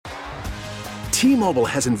T-Mobile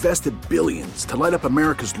has invested billions to light up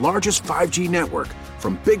America's largest 5G network,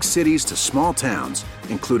 from big cities to small towns,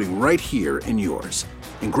 including right here in yours.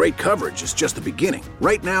 And great coverage is just the beginning.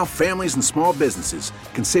 Right now, families and small businesses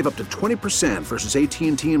can save up to 20% versus AT&T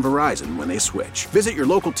and Verizon when they switch. Visit your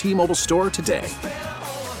local T-Mobile store today.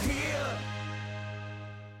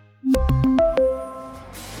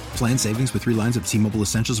 Plan savings with 3 lines of T-Mobile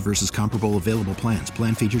Essentials versus comparable available plans.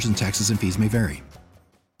 Plan features and taxes and fees may vary.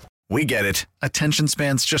 We get it. Attention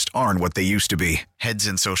spans just aren't what they used to be. Heads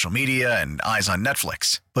in social media and eyes on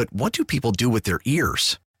Netflix. But what do people do with their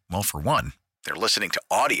ears? Well, for one, they're listening to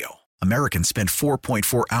audio. Americans spend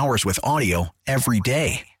 4.4 hours with audio every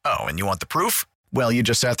day. Oh, and you want the proof? Well, you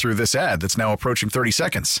just sat through this ad that's now approaching 30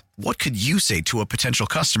 seconds. What could you say to a potential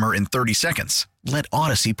customer in 30 seconds? Let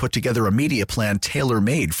Odyssey put together a media plan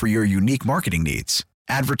tailor-made for your unique marketing needs.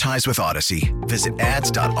 Advertise with Odyssey. Visit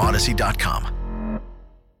ads.odyssey.com.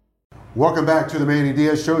 Welcome back to the Manny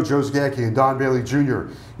Diaz Show. Joe Zagacki and Don Bailey Jr.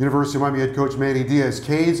 University of Miami head coach Manny Diaz.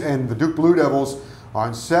 Canes and the Duke Blue Devils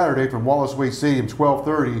on Saturday from Wallace Wade Stadium,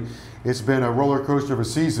 12:30. It's been a roller coaster of a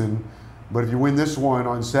season, but if you win this one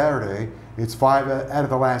on Saturday, it's 5 out of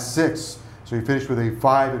the last 6. So you finish with a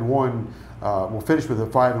 5-1. We'll finish with a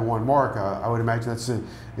 5-1 mark. I would imagine that's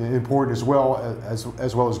important as well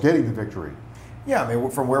as getting the victory. Yeah, I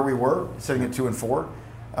mean, from where we were, sitting at 2-4.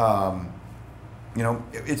 You know,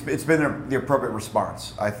 it's been the appropriate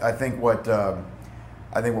response. I think what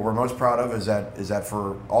we're most proud of is that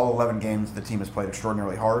for all 11 games the team has played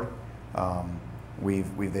extraordinarily hard.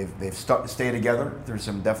 They've stayed together through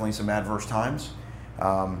definitely some adverse times.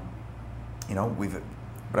 But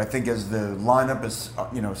I think as the lineup has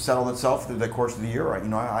settled itself through the course of the year,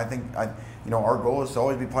 I think our goal is to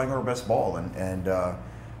always be playing our best ball, and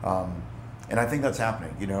I think that's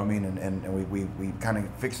happening, and we kind of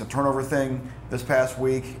fixed the turnover thing this past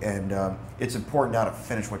week, and it's important now to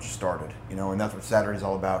finish what you started, and that's what Saturday's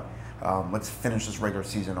all about. Let's finish this regular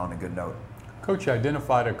season on a good note. Coach, you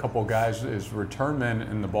identified a couple guys as return men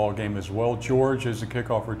in the ball game as well. George as a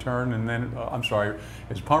kickoff return, and then,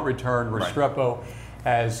 his punt return, Restrepo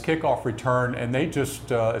as kickoff return, and they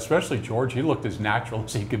just, especially George, he looked as natural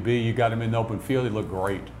as he could be. You got him in the open field, he looked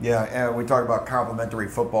great. Yeah, and we talk about complementary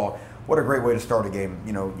football. What a great way to start a game.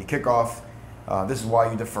 You kick off, this is why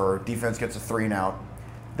you defer. Defense gets a 3 and out.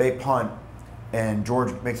 They punt, and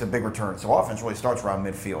George makes a big return. So offense really starts around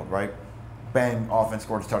midfield, right? Bang, offense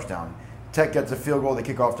scores a touchdown. Tech gets a field goal, they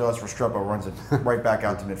kick off to us, Restrepo runs it right back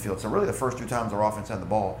out to midfield. So really the first 2 times our offense had the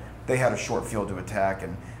ball, they had a short field to attack,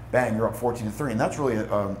 and bang, you're up 14-3. And that's really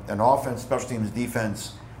an offense, special teams,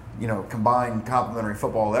 defense, combined complementary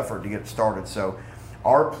football effort to get it started. So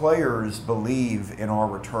our players believe in our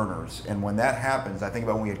returners, and when that happens, I think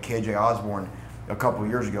about when we had KJ Osborne a couple of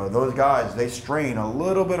years ago. Those guys, they strain a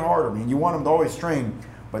little bit harder. I mean, you want them to always strain,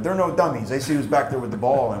 but they're no dummies. They see who's back there with the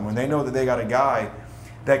ball, and when they know that they got a guy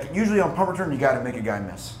that usually on punt return, you got to make a guy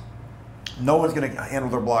miss. No one's going to handle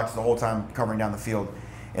their blocks the whole time covering down the field,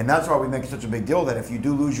 and that's why we make such a big deal that if you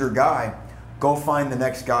do lose your guy, go find the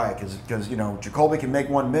next guy, because Jacoby can make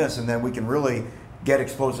one miss, and then we can really get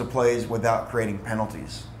explosive plays without creating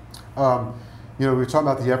penalties. We were talking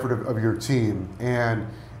about the effort of your team, and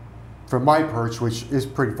from my perch, which is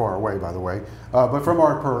pretty far away, by the way, but from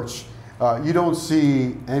our perch, you don't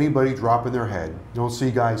see anybody dropping their head. You don't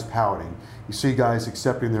see guys pouting. You see guys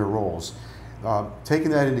accepting their roles.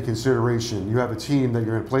 Taking that into consideration, you have a team that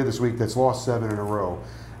you're going to play this week that's lost 7 in a row.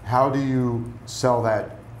 How do you sell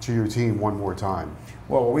that to your team one more time?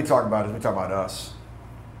 Well, what we talk about is we talk about us.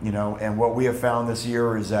 And what we have found this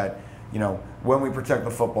year is that, when we protect the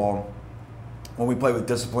football, when we play with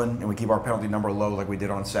discipline and we keep our penalty number low like we did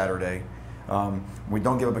on Saturday, we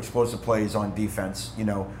don't give up explosive plays on defense,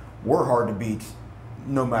 we're hard to beat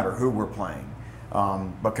no matter who we're playing.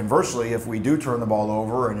 But conversely, if we do turn the ball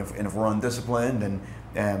over and if we're undisciplined and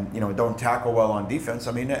don't tackle well on defense,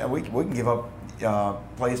 I mean, we can give up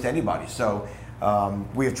plays to anybody. So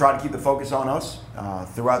we have tried to keep the focus on us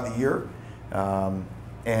throughout the year.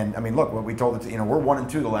 And I mean, look, what we told it, we're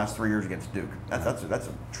 1-2 the last 3 years against Duke. That's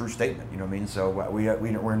a true statement. You know what I mean? So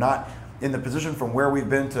we're not in the position from where we've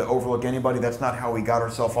been to overlook anybody. That's not how we got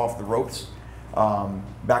ourselves off the ropes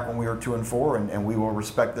back when we were 2-4, and we will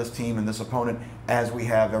respect this team and this opponent as we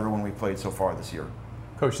have everyone we played so far this year.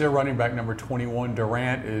 Coach, their running back number 21,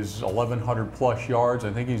 Durant, is 1,100 plus yards.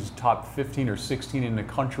 I think he's top 15 or 16 in the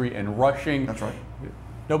country in rushing. That's right.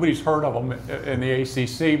 Nobody's heard of him in the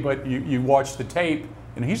ACC, but you watch the tape,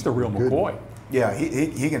 and he's the real McCoy. Yeah,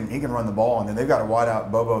 he can run the ball, and then they've got a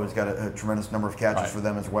wideout. Bobo has got a tremendous number of catches for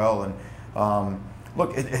them as well. And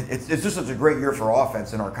look, it's just such a great year for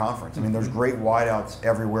offense in our conference. I mean, there's great wideouts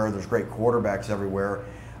everywhere. There's great quarterbacks everywhere.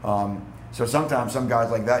 So sometimes some guys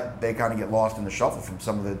like that, they kind of get lost in the shuffle from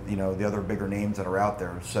some of the, the other bigger names that are out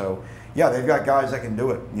there. So yeah, they've got guys that can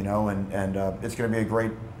do it, and it's going to be a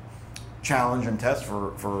great challenge and test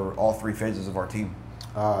for all three phases of our team.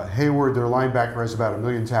 Hayward, their linebacker, has about 1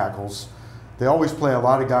 million tackles. They always play a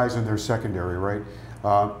lot of guys in their secondary, right?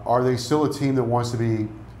 Are they still a team that wants to be,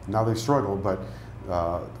 now they've struggled, but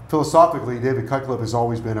philosophically, David Cutcliffe has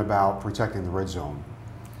always been about protecting the red zone.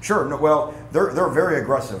 Sure. No, well, they're very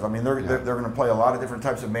aggressive. I mean, they're going to play a lot of different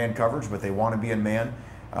types of man coverage, but they want to be in man.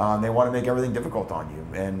 They want to make everything difficult on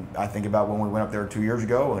you. And I think about when we went up there 2 years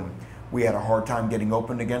ago, and we had a hard time getting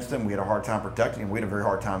open against them. We had a hard time protecting them. We had a very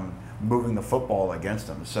hard time moving the football against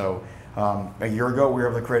them. So a year ago, we were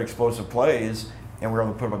able to create explosive plays, and we were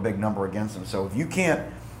able to put up a big number against them. So if you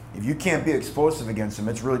can't be explosive against them,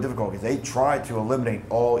 it's really difficult because they try to eliminate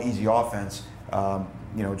all easy offense,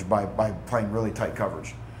 by playing really tight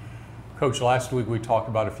coverage. Coach, last week we talked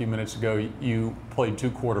about a few minutes ago, you played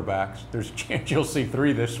 2 quarterbacks. There's a chance you'll see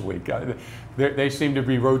 3 this week. They seem to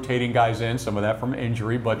be rotating guys in, some of that from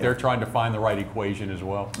injury, but they're trying to find the right equation as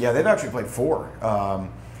well. Yeah, they've actually played 4.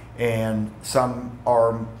 And some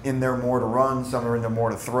are in there more to run, some are in there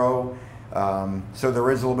more to throw. So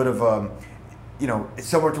there is a little bit of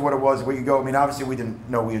similar to what it was a week ago. I mean, obviously we didn't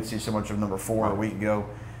know we would see so much of number 4 a week ago.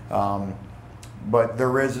 But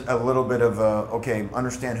there is a little bit of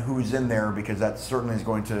understand who's in there, because that certainly is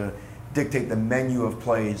going to dictate the menu of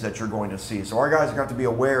plays that you're going to see. So our guys are going to have to be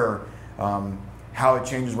aware how it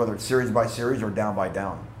changes, whether it's series by series or down by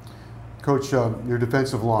down. Coach, your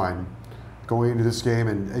defensive line going into this game,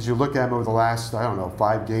 and as you look at them over the last,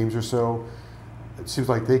 5 games or so, it seems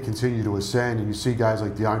like they continue to ascend, and you see guys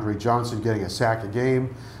like DeAndre Johnson getting a sack a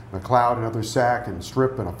game, McLeod another sack and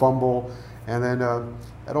strip and a fumble, and then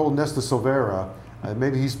that old Nesta Silvera,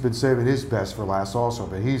 maybe he's been saving his best for last also,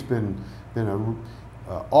 but he's been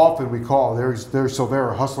often we call there's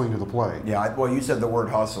Silvera hustling to the play. Yeah, well, you said the word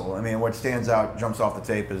hustle. I mean, what stands out, jumps off the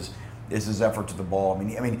tape is his effort to the ball.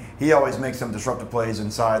 I mean, he always makes some disruptive plays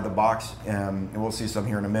inside the box, and we'll see some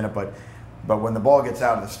here in a minute, but when the ball gets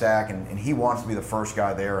out of the stack and he wants to be the first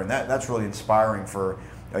guy there, and that's really inspiring for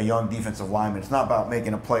a young defensive lineman. It's not about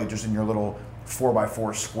making a play just in your little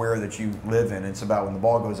 4x4 square that you live in. It's about when the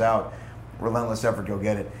ball goes out, relentless effort to go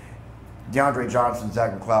get it. DeAndre Johnson,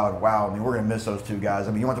 Zach McLeod, wow, I mean, we're going to miss those 2 guys.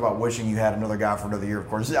 I mean, you want to talk about wishing you had another guy for another year. Of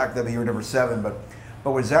course, Zach, that'd be year number 7,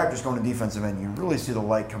 but with Zach just going to defensive end, you really see the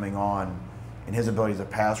light coming on in his ability as a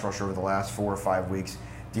pass rusher over the last 4 or 5 weeks.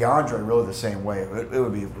 DeAndre really the same way. It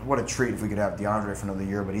would be, what a treat if we could have DeAndre for another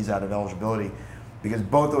year, but he's out of eligibility, because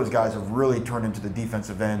both those guys have really turned into the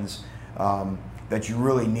defensive ends that you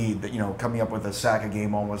really need, that coming up with a sack a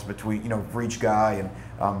game almost between, for each guy,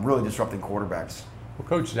 and really disrupting quarterbacks. Well,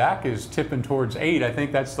 Coach, Zach is tipping towards 8. I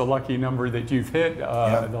think that's the lucky number that you've hit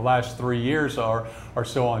the last 3 years are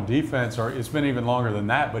so on defense, or it's been even longer than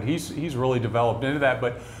that, but he's really developed into that.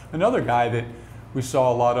 But another guy that we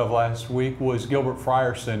saw a lot of last week was Gilbert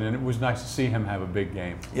Frierson, and it was nice to see him have a big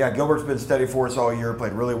game. Yeah, Gilbert's been steady for us all year,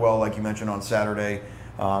 played really well, like you mentioned, on Saturday.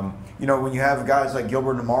 When you have guys like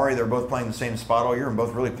Gilbert and Amari, they're both playing the same spot all year and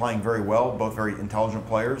both really playing very well, both very intelligent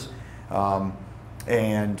players.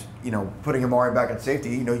 And putting Amari back at safety,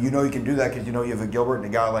 you can do that because you have a Gilbert and a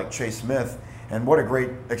guy like Chase Smith. And what a great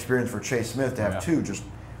experience for Chase Smith to have 2 just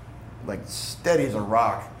like steady as a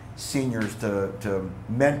rock seniors to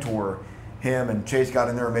mentor him. And Chase got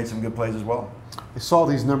in there and made some good plays as well. I saw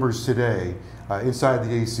these numbers today inside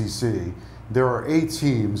the ACC. There are 8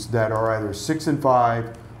 teams that are either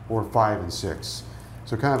 6-5 or 5-6.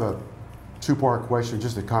 So kind of a 2-part question,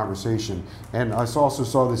 just a conversation. And I also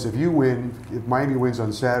saw this: if Miami wins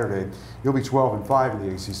on Saturday, you'll be 12-5 in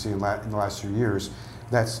the ACC in the last 2 years.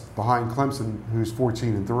 That's behind Clemson, who's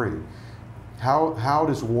 14-3. How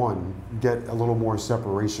does one get a little more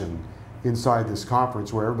separation inside this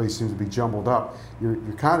conference where everybody seems to be jumbled up? You're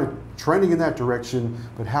kind of trending in that direction,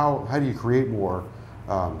 but how do you create more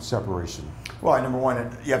separation? Well, number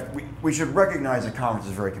one, we should recognize the conference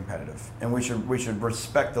is very competitive, and we should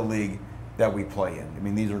respect the league that we play in. I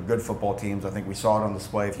mean, these are good football teams. I think we saw it on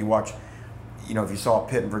display. If you watch, if you saw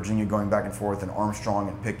Pitt and Virginia going back and forth, and Armstrong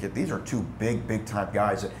and Pickett, these are 2 big time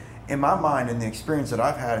guys that, in my mind, in the experience that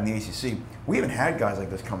I've had in the ACC, we haven't had guys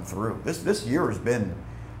like this come through. This year has been,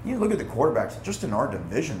 you look at the quarterbacks just in our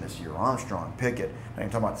division this year: Armstrong, Pickett. I'm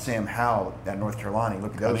talking about Sam Howell at North Carolina. You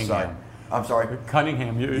look at the other side. I'm sorry,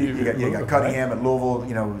 Cunningham. You got Cunningham right? At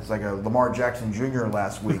Louisville. It's like a Lamar Jackson Jr.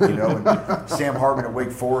 last week. And Sam Hartman at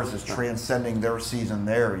Wake Forest is transcending their season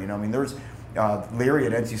there. I mean, there's Leary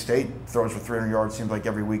at NC State throws for 300 yards, seems like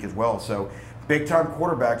every week as well. So big-time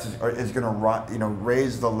quarterbacks is going to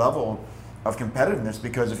raise the level of competitiveness,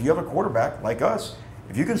 because if you have a quarterback like us,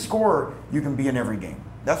 if you can score, you can be in every game.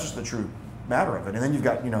 That's just the true matter of it. And then you've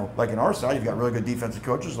got, like in our side, you've got really good defensive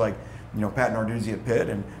coaches like, Pat Narduzzi at Pitt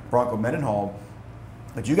and Bronco Mendenhall.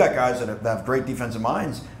 But you got guys that have great defensive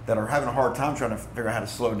minds that are having a hard time trying to figure out how to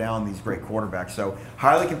slow down these great quarterbacks. So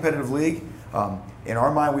highly competitive league. In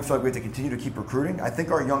our mind, we feel like we have to continue to keep recruiting. I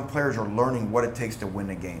think our young players are learning what it takes to win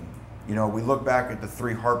a game. We look back at the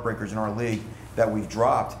 3 heartbreakers in our league that we've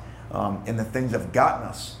dropped, and the things that have gotten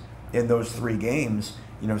us in those 3 games.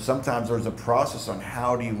 Sometimes there's a process on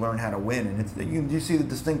how do you learn how to win, and you see the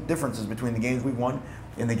distinct differences between the games we've won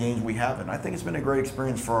and the games we haven't. I think it's been a great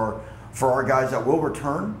experience for our guys that will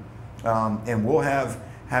return, and will have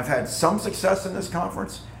had some success in this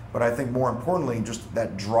conference. But I think more importantly, just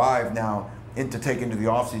that drive now to take into the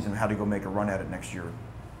offseason how to go make a run at it next year.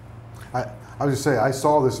 I was going to say, I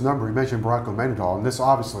saw this number. You mentioned Bronco Mendenhall, and this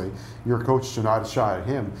obviously, your coach should not have shot at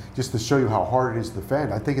him, just to show you how hard it is to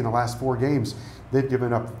defend. I think in the last 4 games, they've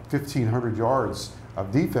given up 1,500 yards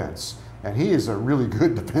of defense, and he is a really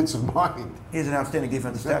good defensive mind. He has an outstanding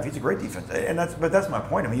defensive staff. He's a great defense, but that's my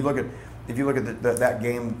point. I mean, if you look at that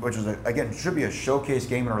game, which is again should be a showcase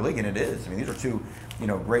game in our league, and it is. I mean, these are 2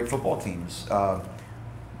 great football teams.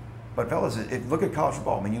 But fellas, look at college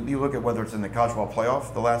football. I mean, you look at whether it's in the college football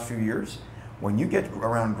playoff the last few years. When you get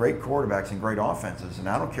around great quarterbacks and great offenses, and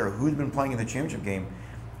I don't care who's been playing in the championship game,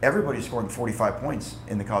 everybody's scoring 45 points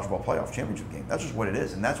in the college football playoff championship game. That's just what it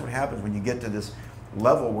is, and that's what happens when you get to this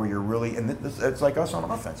level where you're really, and it's like us on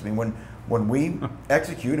offense. I mean, when we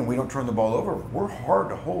execute and we don't turn the ball over, we're hard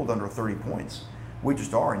to hold under 30 points. We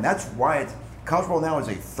just are, and that's why college football now is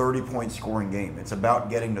a 30-point scoring game. It's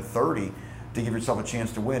about getting to 30 to give yourself a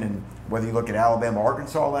chance to win. And whether you look at Alabama,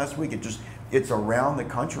 Arkansas last week, it's around the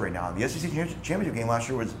country right now. The SEC championship game last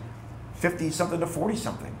year was 50-something to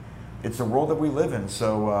 40-something. It's the world that we live in.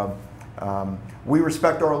 So we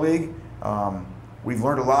respect our league. We've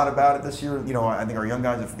learned a lot about it this year. I think our young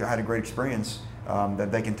guys have had a great experience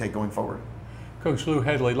that they can take going forward. Coach Lou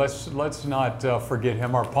Hedley, let's not forget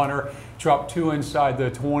him. Our punter dropped 2 inside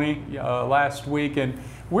the 20 last week. And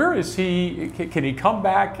where is he? Can he come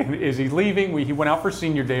back? Is he leaving? He went out for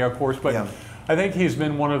senior day, of course, but yeah. I think he's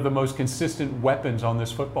been one of the most consistent weapons on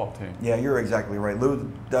this football team. Yeah, you're exactly right. Lou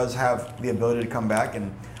does have the ability to come back,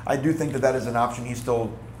 and I do think that is an option he's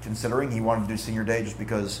still considering. He wanted to do senior day just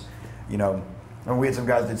because, we had some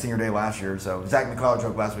guys that did senior day last year. So Zach McCloud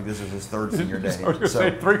joked last week this is his 3rd senior day. I was going to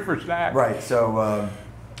say 3 for Zach. Right. So,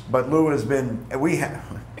 but Lou has been.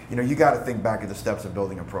 You got to think back at the steps of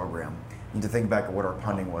building a program. You need to think back at what our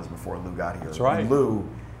punting was before Lou got here. That's right. And Lou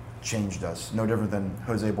changed us. No different than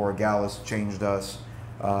Jose Borregales changed us,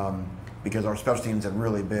 because our special teams have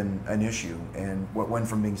really been an issue. And what went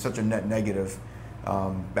from being such a net negative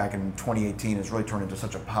back in 2018 has really turned into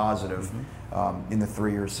such a positive in the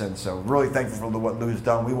 3 years since. So really thankful for what Lou's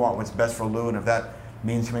done. We want what's best for Lou, and if that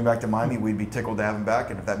means coming back to Miami, we'd be tickled to have him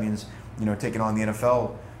back. And if that means taking on the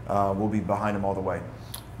NFL, we'll be behind him all the way.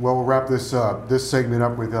 Well, we'll wrap this segment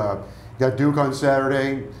up with you got Duke on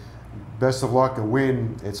Saturday. Best of luck, a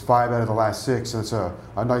win. It's 5 out of the last 6. That's a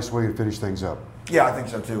nice way to finish things up. Yeah, I think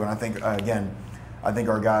so too. And I think I think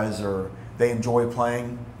our guys they enjoy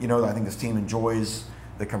playing. I think this team enjoys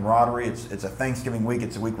the camaraderie. It's a Thanksgiving week.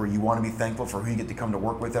 It's a week where you want to be thankful for who you get to come to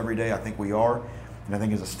work with every day. I think we are. And I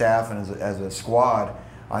think as a staff and as a squad,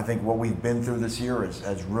 I think what we've been through this year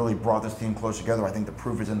has really brought this team close together. I think the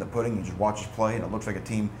proof is in the pudding. You just watch us play, and it looks like a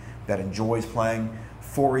team that enjoys playing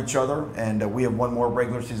for each other. And we have one more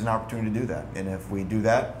regular season opportunity to do that. And if we do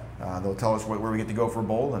that, they'll tell us where we get to go for a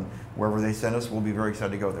bowl, and wherever they send us, we'll be very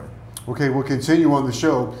excited to go there. Okay, we'll continue on the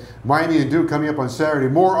show. Miami and Duke coming up on Saturday.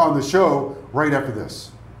 More on the show right after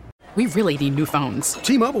this. We really need new phones.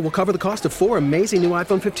 T-Mobile will cover the cost of 4 amazing new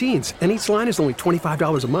iPhone 15s, and each line is only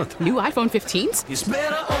 $25 a month. New iPhone 15s? It's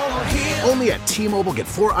better over here. Only at T-Mobile, get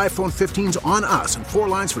 4 iPhone 15s on us and 4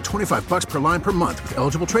 lines for $25 per line per month with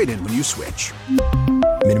eligible trade-in when you switch.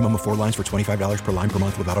 Minimum of 4 lines for $25 per line per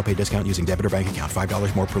month with autopay discount using debit or bank account.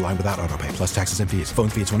 $5 more per line without autopay, plus taxes and fees. Phone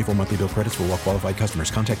fee at 24 monthly bill credits for well-qualified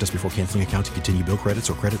customers. Contact us before canceling account to continue bill credits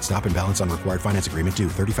or credit stop and balance on required finance agreement due.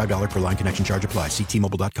 $35 per line connection charge applies. See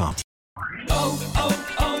T-Mobile.com.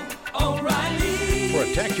 O'Reilly.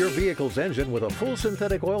 Protect your vehicle's engine with a full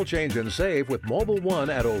synthetic oil change and save with Mobil 1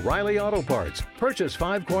 at O'Reilly Auto Parts. Purchase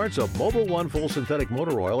 5 quarts of Mobil 1 full synthetic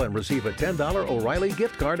motor oil and receive a $10 O'Reilly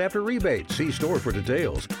gift card after rebate. See store for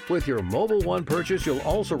details. With your Mobil 1 purchase, you'll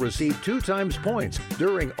also receive 2 times points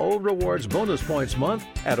during O Rewards Bonus Points Month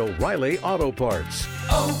at O'Reilly Auto Parts.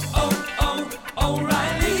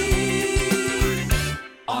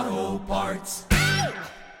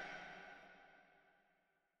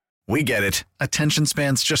 We get it. Attention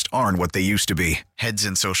spans just aren't what they used to be. Heads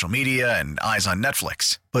in social media and eyes on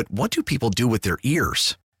Netflix. But what do people do with their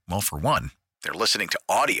ears? Well, for one, they're listening to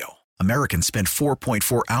audio. Americans spend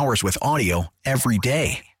 4.4 hours with audio every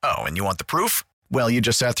day. Oh, and you want the proof? Well, you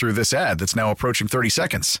just sat through this ad that's now approaching 30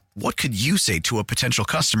 seconds. What could you say to a potential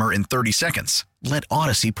customer in 30 seconds? Let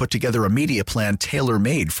Odyssey put together a media plan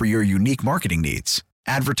tailor-made for your unique marketing needs.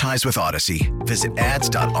 Advertise with Odyssey. Visit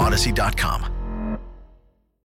ads.odyssey.com.